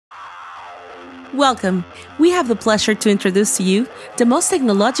Welcome! We have the pleasure to introduce to you the most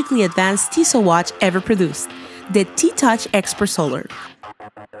technologically advanced Tissot watch ever produced, the T-Touch Expert Solar.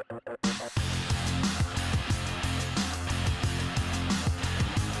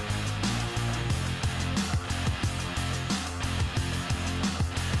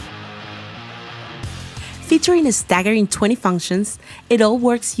 Featuring a staggering 20 functions, it all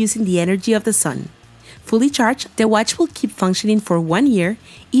works using the energy of the sun. Fully charged, the watch will keep functioning for 1 year,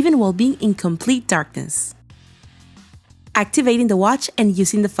 even while being in complete darkness. Activating the watch and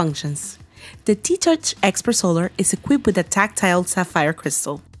using the functions. The T-Touch Expert Solar is equipped with a tactile sapphire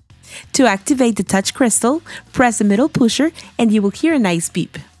crystal. To activate the touch crystal, press the middle pusher and you will hear a nice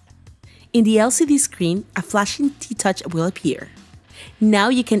beep. In the LCD screen, a flashing T-Touch will appear. Now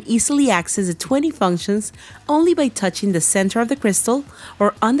you can easily access the 20 functions only by touching the center of the crystal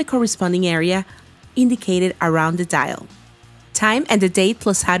or on the corresponding area indicated around the dial. Time and the date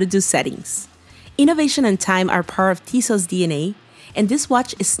plus how to do settings. Innovation and time are part of Tissot's DNA, and this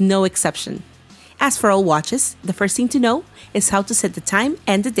watch is no exception. As for all watches, the first thing to know is how to set the time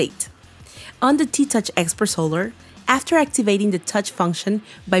and the date. On the T-Touch Expert Solar, after activating the touch function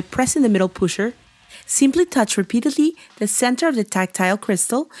by pressing the middle pusher, simply touch repeatedly the center of the tactile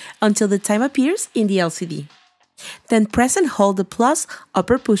crystal until the time appears in the LCD. Then press and hold the plus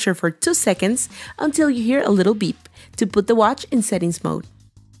upper pusher for 2 seconds until you hear a little beep to put the watch in settings mode.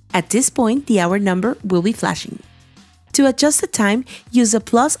 At this point, the hour number will be flashing. To adjust the time, use the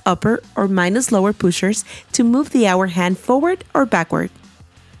plus upper or minus lower pushers to move the hour hand forward or backward.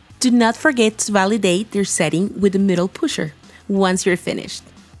 Do not forget to validate your setting with the middle pusher once you're finished.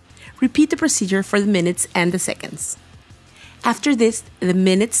 Repeat the procedure for the minutes and the seconds. After this, the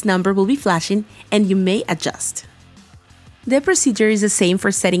minutes number will be flashing and you may adjust. The procedure is the same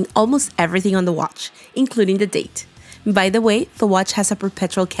for setting almost everything on the watch, including the date. By the way, the watch has a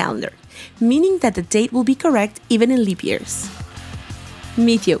perpetual calendar, meaning that the date will be correct even in leap years.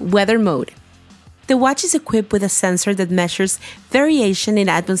 Meteo weather mode. The watch is equipped with a sensor that measures variation in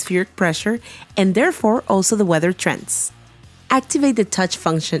atmospheric pressure and therefore also the weather trends. Activate the touch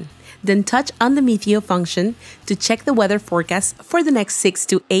function, then touch on the Meteo function to check the weather forecast for the next 6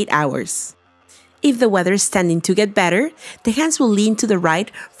 to 8 hours. If the weather is tending to get better, the hands will lean to the right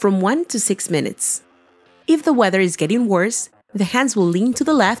from 1 to 6 minutes. If the weather is getting worse, the hands will lean to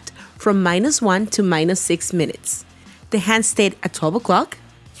the left from -1 to -6 minutes. The hands stayed at 12 o'clock.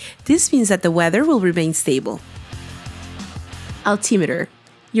 This means that the weather will remain stable. Altimeter.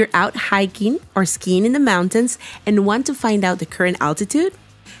 You're out hiking or skiing in the mountains and want to find out the current altitude?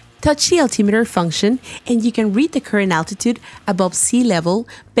 Touch the altimeter function and you can read the current altitude above sea level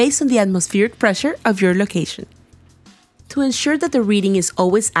based on the atmospheric pressure of your location. To ensure that the reading is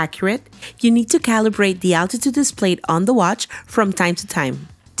always accurate, you need to calibrate the altitude displayed on the watch from time to time.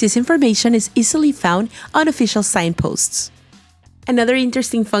 This information is easily found on official signposts. Another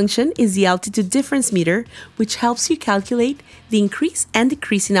interesting function is the altitude difference meter, which helps you calculate the increase and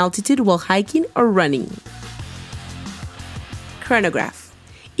decrease in altitude while hiking or running. Chronograph.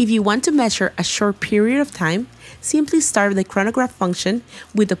 If you want to measure a short period of time, simply start the chronograph function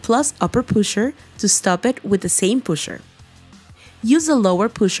with the plus upper pusher to stop it with the same pusher. Use the lower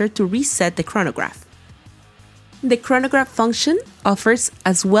pusher to reset the chronograph. The chronograph function offers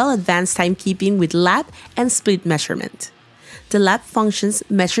as well advanced timekeeping with lap and split measurement. The lap functions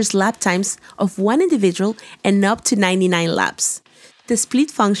measures lap times of one individual and up to 99 laps. The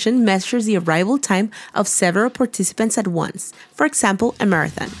split function measures the arrival time of several participants at once, for example, a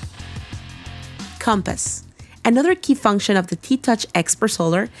marathon. Compass. Another key function of the T-Touch Expert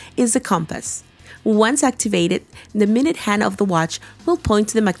Solar is the compass. Once activated, the minute hand of the watch will point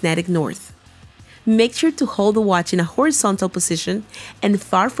to the magnetic north. Make sure to hold the watch in a horizontal position and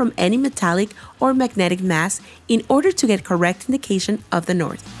far from any metallic or magnetic mass in order to get correct indication of the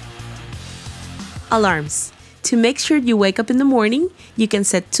north. Alarms. To make sure you wake up in the morning, you can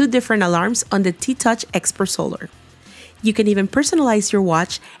set 2 different alarms on the T-Touch Expert Solar. You can even personalize your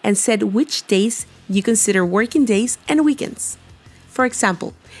watch and set which days you consider working days and weekends. For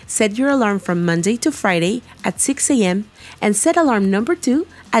example, set your alarm from Monday to Friday at 6 a.m. and set alarm number 2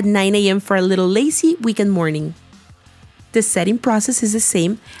 at 9 a.m. for a little lazy weekend morning. The setting process is the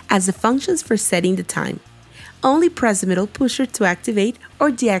same as the functions for setting the time. Only press the middle pusher to activate or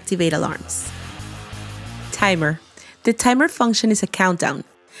deactivate alarms. Timer. The timer function is a countdown.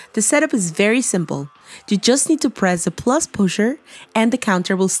 The setup is very simple. You just need to press the plus pusher and the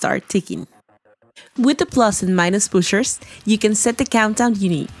counter will start ticking. With the plus and minus pushers, you can set the countdown you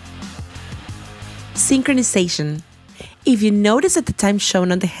need. Synchronization. If you notice that the time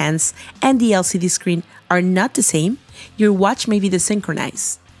shown on the hands and the LCD screen are not the same, your watch may be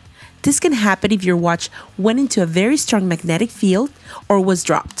desynchronized. This can happen if your watch went into a very strong magnetic field or was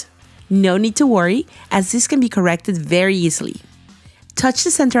dropped. No need to worry, as this can be corrected very easily. Touch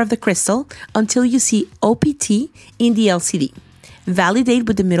the center of the crystal until you see OPT in the LCD. Validate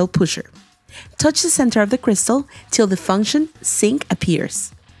with the middle pusher. Touch the center of the crystal till the function sync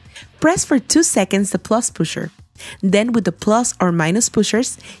appears. Press for 2 seconds the plus pusher. Then with the plus or minus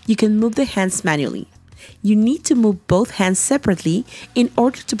pushers, you can move the hands manually. You need to move both hands separately in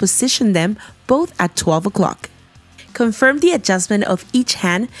order to position them both at 12 o'clock. Confirm the adjustment of each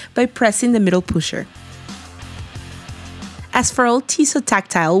hand by pressing the middle pusher. As for all Tissot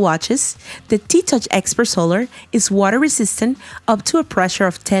tactile watches, the T-Touch Expert Solar is water resistant up to a pressure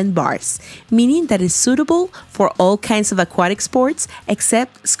of 10 bars, meaning that it's suitable for all kinds of aquatic sports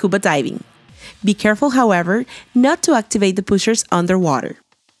except scuba diving. Be careful, however, not to activate the pushers underwater.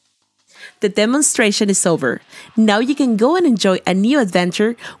 The demonstration is over. Now you can go and enjoy a new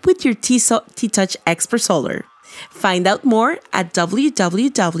adventure with your Tissot T-Touch Expert Solar. Find out more at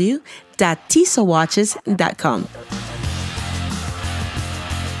www.tissotwatches.com.